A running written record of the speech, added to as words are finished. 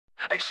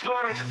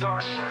Exploring the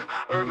dark,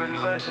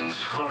 urban legends,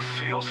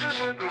 fossils.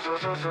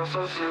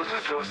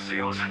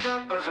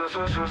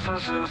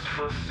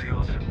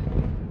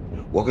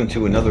 Welcome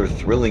to another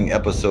thrilling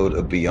episode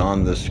of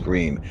Beyond the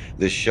Scream,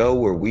 the show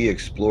where we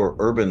explore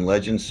urban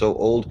legends so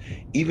old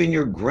even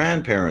your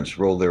grandparents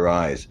roll their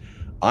eyes.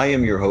 I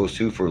am your host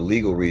who, for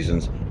legal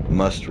reasons,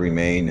 must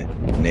remain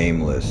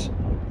nameless,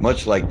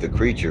 much like the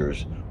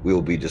creatures we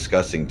will be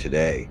discussing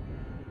today.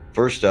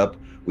 First up,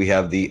 we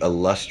have the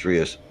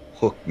illustrious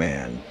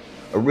Hookman.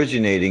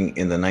 Originating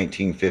in the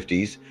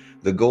 1950s,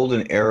 the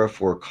golden era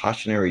for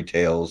cautionary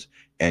tales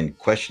and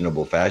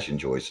questionable fashion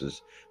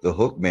choices, the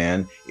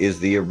Hookman is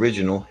the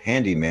original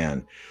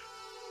handyman.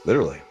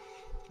 Literally.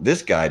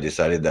 This guy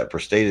decided that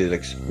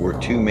prosthetics were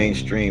too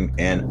mainstream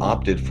and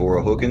opted for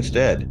a hook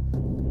instead.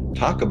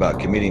 Talk about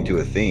committing to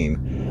a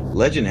theme.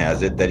 Legend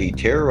has it that he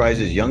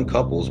terrorizes young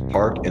couples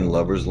parked in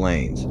lovers'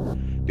 lanes.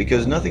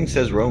 Because nothing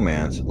says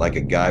romance like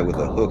a guy with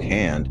a hook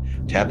hand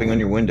tapping on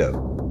your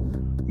window.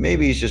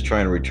 Maybe he's just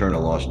trying to return a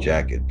lost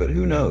jacket, but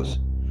who knows?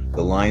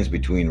 The lines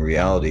between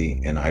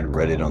reality and I'd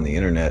read it on the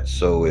internet,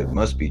 so it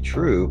must be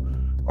true,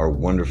 are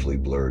wonderfully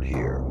blurred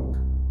here.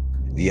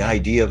 The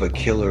idea of a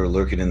killer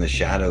lurking in the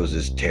shadows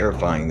is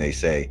terrifying, they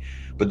say.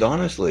 But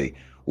honestly,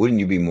 wouldn't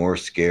you be more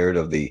scared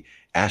of the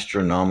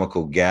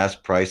astronomical gas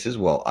prices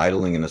while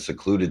idling in a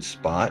secluded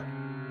spot?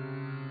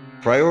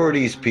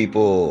 Priorities,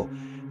 people.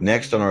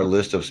 Next on our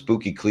list of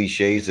spooky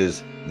cliches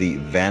is the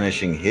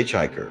Vanishing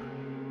Hitchhiker.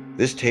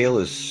 This tale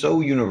is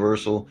so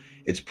universal,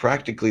 it's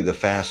practically the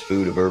fast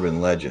food of urban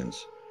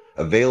legends,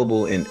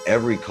 available in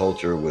every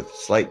culture with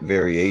slight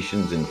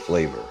variations in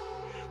flavor.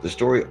 The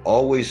story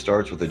always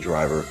starts with a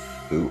driver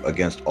who,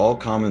 against all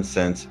common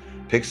sense,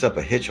 picks up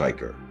a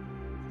hitchhiker.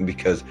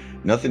 Because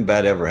nothing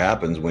bad ever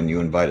happens when you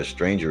invite a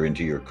stranger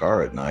into your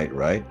car at night,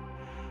 right?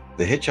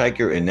 The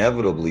hitchhiker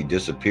inevitably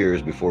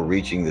disappears before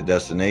reaching the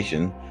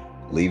destination,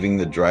 leaving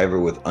the driver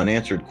with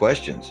unanswered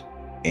questions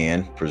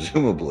and,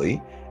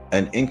 presumably,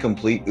 an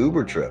incomplete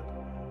Uber trip.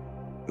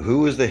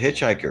 Who is the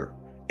hitchhiker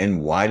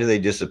and why do they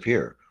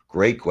disappear?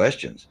 Great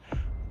questions.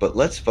 But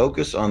let's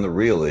focus on the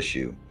real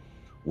issue.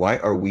 Why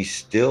are we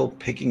still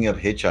picking up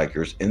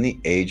hitchhikers in the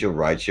age of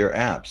rideshare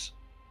apps?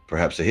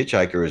 Perhaps a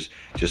hitchhiker is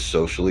just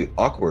socially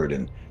awkward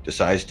and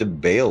decides to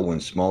bail when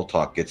small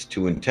talk gets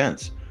too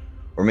intense.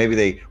 Or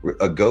maybe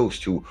a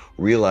ghost who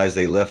realized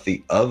they left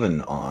the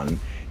oven on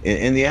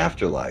in the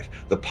afterlife.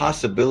 The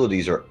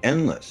possibilities are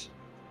endless.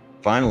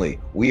 Finally,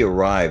 we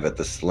arrive at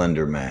the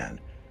Slender Man,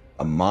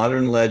 a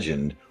modern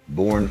legend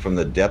born from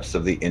the depths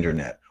of the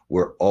internet,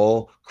 where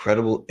all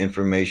credible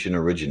information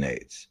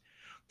originates.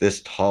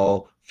 This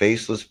tall,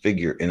 faceless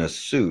figure in a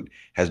suit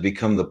has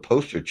become the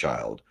poster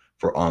child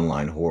for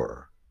online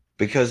horror.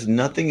 Because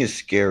nothing is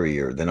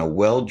scarier than a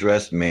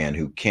well-dressed man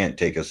who can't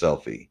take a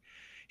selfie.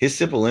 His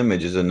simple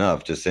image is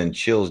enough to send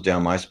chills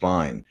down my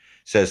spine,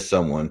 says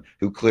someone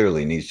who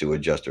clearly needs to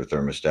adjust her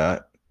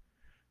thermostat.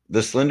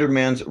 The Slender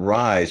Man's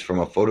rise from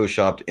a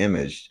photoshopped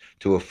image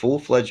to a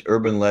full-fledged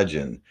urban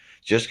legend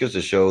just goes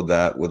to show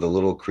that with a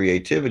little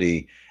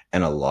creativity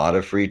and a lot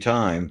of free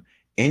time,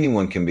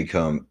 anyone can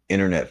become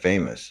internet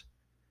famous.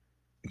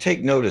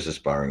 Take notice,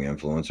 aspiring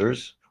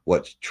influencers.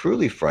 What's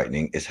truly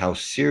frightening is how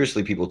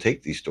seriously people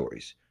take these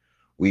stories.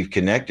 We've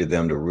connected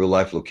them to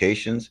real-life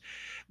locations,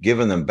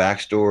 given them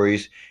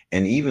backstories,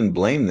 and even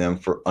blamed them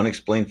for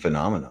unexplained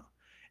phenomena.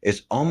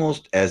 It's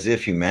almost as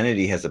if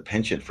humanity has a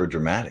penchant for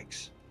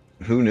dramatics.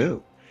 Who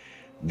knew?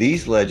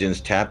 These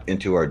legends tap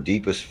into our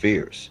deepest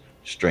fears.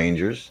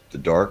 Strangers, the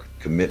dark,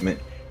 commitment,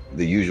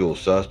 the usual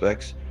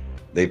suspects.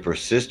 They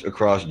persist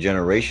across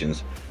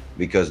generations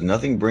because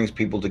nothing brings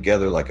people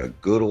together like a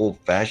good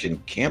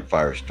old-fashioned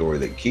campfire story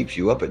that keeps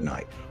you up at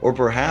night. Or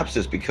perhaps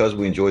it's because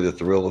we enjoy the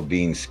thrill of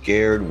being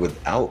scared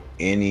without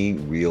any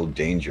real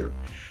danger,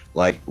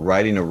 like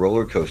riding a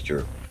roller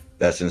coaster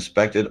that's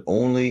inspected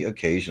only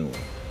occasionally.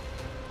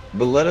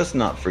 But let us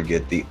not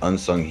forget the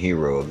unsung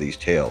hero of these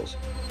tales.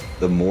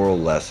 The moral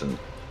lesson.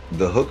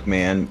 The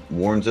Hookman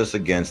warns us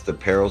against the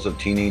perils of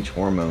teenage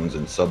hormones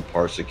and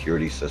subpar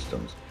security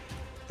systems.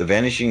 The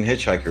Vanishing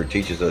Hitchhiker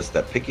teaches us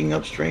that picking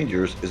up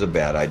strangers is a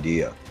bad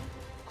idea.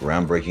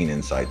 Groundbreaking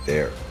insight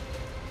there.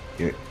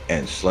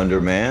 And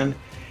Slender Man,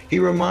 he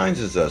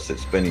reminds us that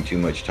spending too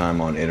much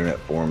time on internet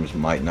forums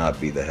might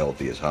not be the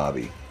healthiest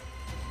hobby.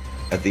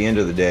 At the end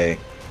of the day,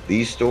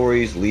 these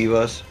stories leave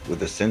us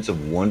with a sense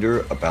of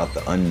wonder about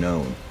the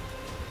unknown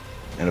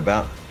and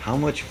about how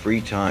much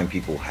free time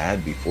people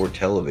had before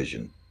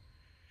television.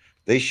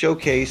 They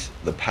showcase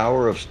the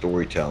power of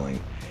storytelling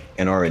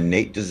and our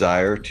innate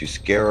desire to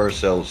scare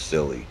ourselves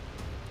silly.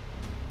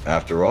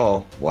 After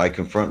all, why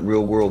confront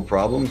real-world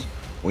problems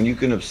when you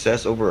can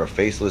obsess over a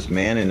faceless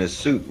man in a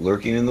suit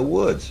lurking in the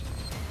woods?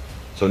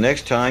 So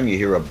next time you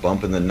hear a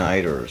bump in the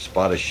night or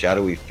spot a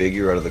shadowy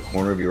figure out of the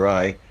corner of your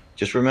eye,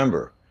 just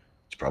remember,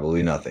 it's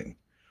probably nothing.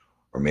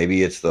 Or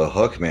maybe it's the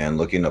Hookman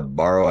looking to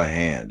borrow a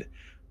hand.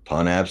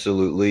 Pun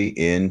absolutely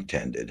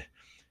intended.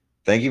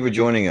 Thank you for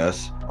joining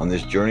us on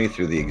this journey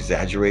through the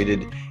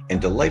exaggerated and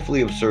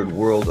delightfully absurd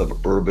world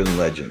of urban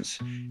legends.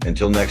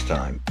 Until next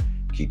time,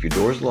 keep keep your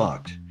doors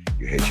locked,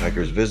 your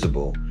hitchhikers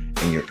visible,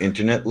 and your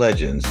internet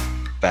legends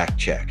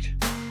fact-checked.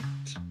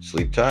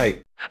 Sleep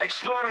tight.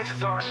 Exploring the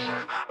dark,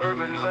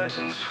 urban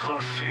legends,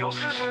 fields.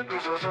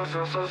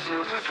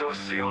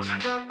 Fields.